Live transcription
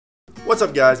What's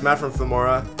up guys, Matt from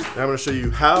Filmora, and I'm going to show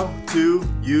you how to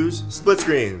use split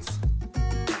screens.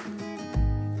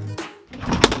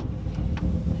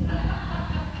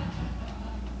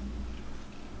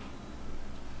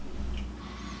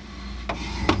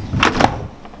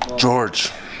 George,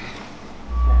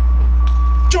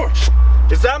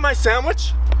 is that my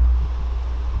sandwich?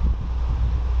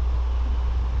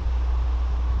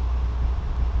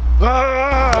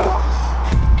 Ah!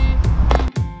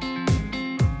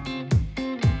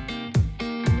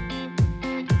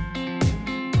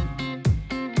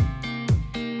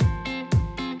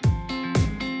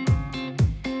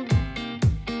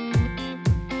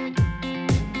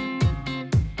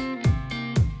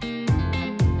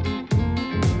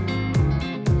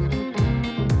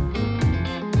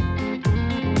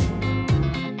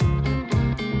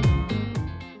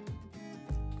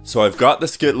 So I've got the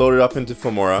skit loaded up into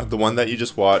Filmora, the one that you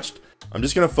just watched. I'm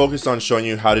just going to focus on showing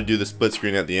you how to do the split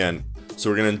screen at the end. So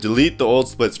we're going to delete the old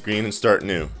split screen and start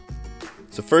new.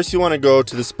 So first you want to go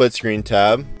to the split screen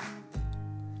tab.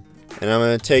 And I'm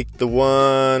going to take the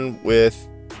one with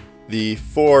the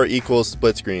 4 equal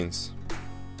split screens.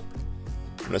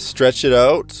 I'm going to stretch it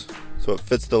out so it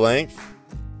fits the length.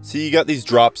 See, you got these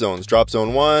drop zones. Drop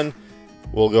zone 1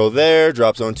 will go there,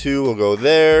 drop zone 2 will go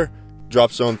there.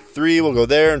 Drop zone 3 will go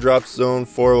there, and drop zone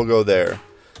 4 will go there.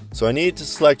 So I need to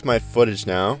select my footage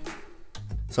now.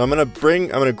 So I'm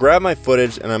gonna grab my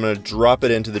footage and I'm gonna drop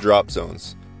it into the drop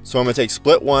zones. So I'm gonna take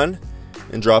split 1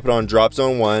 and drop it on drop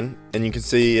zone 1, and you can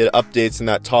see it updates in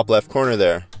that top left corner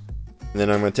there. And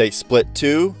then I'm gonna take split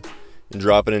 2 and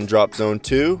drop it in drop zone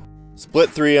 2. Split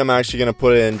 3 I'm actually gonna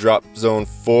put it in drop zone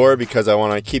 4 because I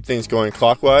wanna keep things going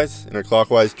clockwise, in a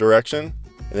clockwise direction.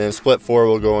 And then split 4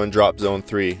 will go in drop zone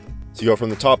 3. So you go from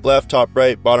the top left, top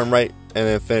right, bottom right, and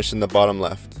then finish in the bottom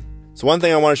left. So one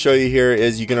thing I want to show you here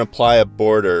is you can apply a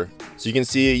border. So you can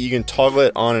see you can toggle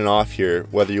it on and off here,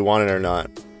 whether you want it or not.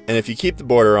 And if you keep the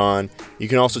border on, you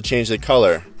can also change the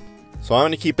color. So I'm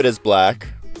going to keep it as black.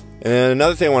 And then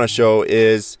another thing I want to show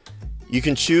is you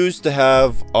can choose to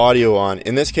have audio on.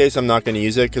 In this case, I'm not going to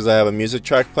use it because I have a music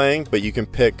track playing, but you can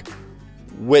pick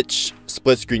which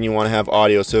split screen you want to have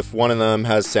audio. So if one of them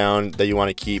has sound that you want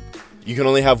to keep, you can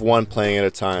only have one playing at a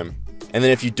time. And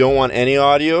then if you don't want any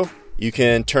audio, you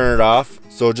can turn it off.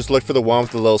 So just look for the one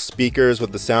with the little speakers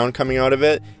with the sound coming out of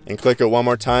it and click it one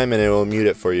more time and it will mute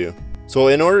it for you. So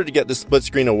in order to get the split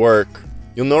screen to work,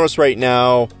 you'll notice right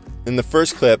now in the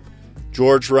first clip,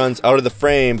 George runs out of the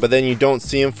frame, but then you don't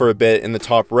see him for a bit in the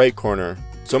top right corner.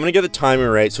 So I'm gonna get the timing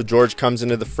right so George comes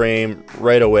into the frame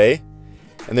right away.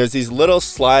 And there's these little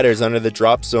sliders under the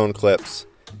drop zone clips.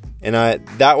 And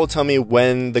that will tell me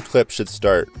when the clip should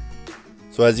start.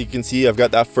 So as you can see, I've got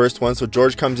that first one. So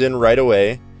George comes in right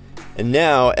away. And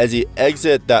now as he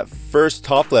exits that first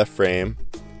top left frame,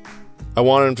 I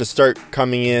want him to start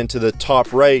coming into the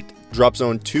top right drop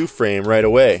zone 2 frame right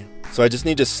away. So I just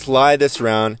need to slide this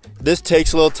around. This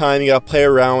takes a little time. You gotta play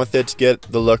around with it to get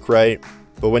the look right.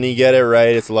 But when you get it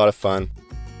right, it's a lot of fun.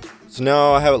 So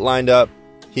now I have it lined up.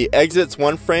 He exits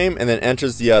one frame and then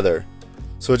enters the other.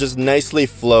 So it just nicely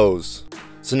flows.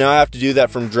 So now I have to do that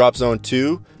from drop zone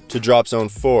 2 to drop zone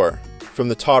 4, from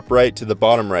the top right to the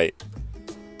bottom right.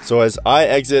 So as I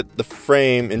exit the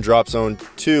frame in drop zone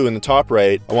 2 in the top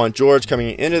right, I want George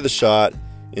coming into the shot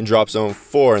in drop zone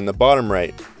 4 in the bottom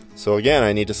right. So again,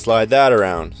 I need to slide that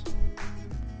around.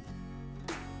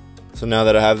 So now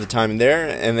that I have the timing there,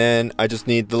 and then I just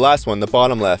need the last one, the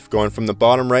bottom left, going from the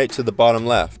bottom right to the bottom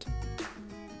left.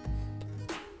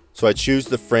 So I choose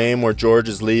the frame where George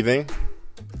is leaving,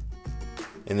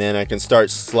 and then I can start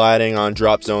sliding on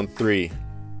drop zone 3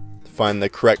 to find the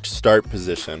correct start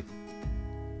position.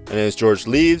 And as George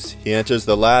leaves, he enters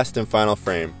the last and final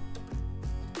frame.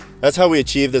 That's how we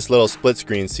achieve this little split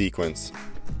screen sequence.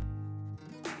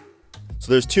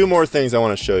 So there's 2 more things I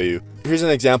want to show you. Here's an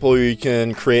example where you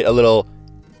can create a little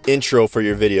intro for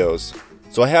your videos.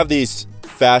 So I have these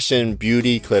fashion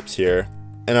beauty clips here,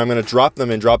 and I'm going to drop them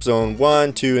in drop zone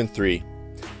 1, 2, and 3.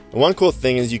 And one cool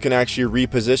thing is you can actually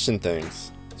reposition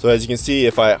things. So as you can see,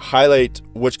 if I highlight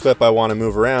which clip I want to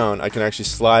move around, I can actually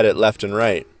slide it left and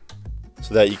right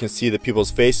so that you can see the people's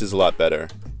faces a lot better.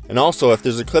 And also, if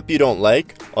there's a clip you don't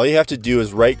like, all you have to do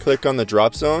is right click on the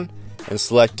drop zone and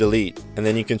select delete, and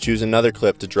then you can choose another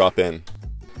clip to drop in.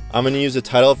 I'm going to use a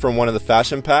title from one of the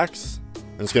fashion packs.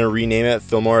 I'm just going to rename it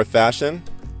Filmora Fashion.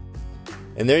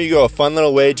 And there you go, a fun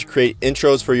little way to create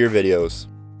intros for your videos.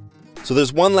 So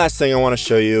there's one last thing I want to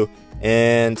show you,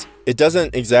 and it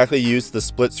doesn't exactly use the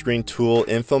split screen tool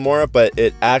in Filmora, but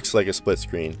it acts like a split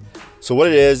screen. So what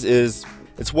it is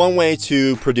it's one way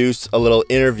to produce a little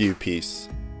interview piece.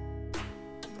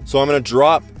 So I'm going to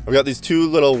drop, I've got these two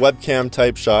little webcam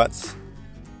type shots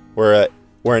where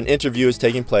an interview is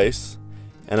taking place,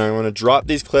 and I'm going to drop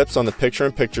these clips on the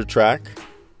picture-in-picture track,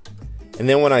 and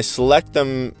then when I select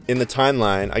them in the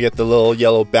timeline, I get the little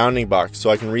yellow bounding box so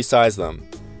I can resize them.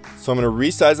 So I'm going to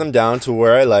resize them down to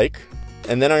where I like,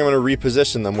 and then I'm going to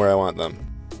reposition them where I want them.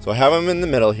 So I have them in the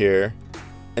middle here,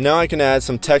 and now I can add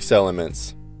some text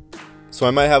elements. So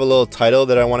I might have a little title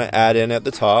that I want to add in at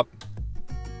the top.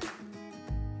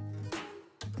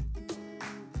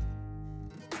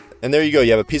 And there you go, you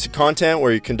have a piece of content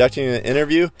where you're conducting an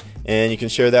interview and you can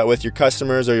share that with your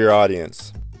customers or your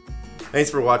audience. Thanks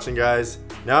for watching, guys.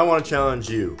 Now I want to challenge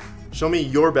you. Show me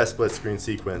your best split screen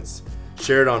sequence.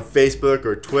 Share it on Facebook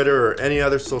or Twitter or any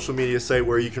other social media site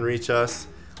where you can reach us.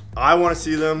 I want to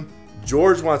see them.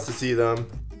 George wants to see them.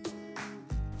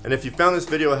 And if you found this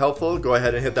video helpful, go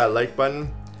ahead and hit that like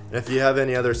button. And if you have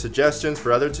any other suggestions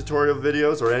for other tutorial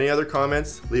videos or any other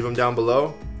comments, leave them down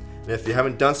below. And if you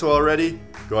haven't done so already,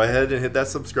 go ahead and hit that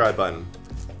subscribe button.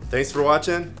 Thanks for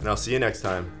watching, and I'll see you next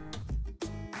time.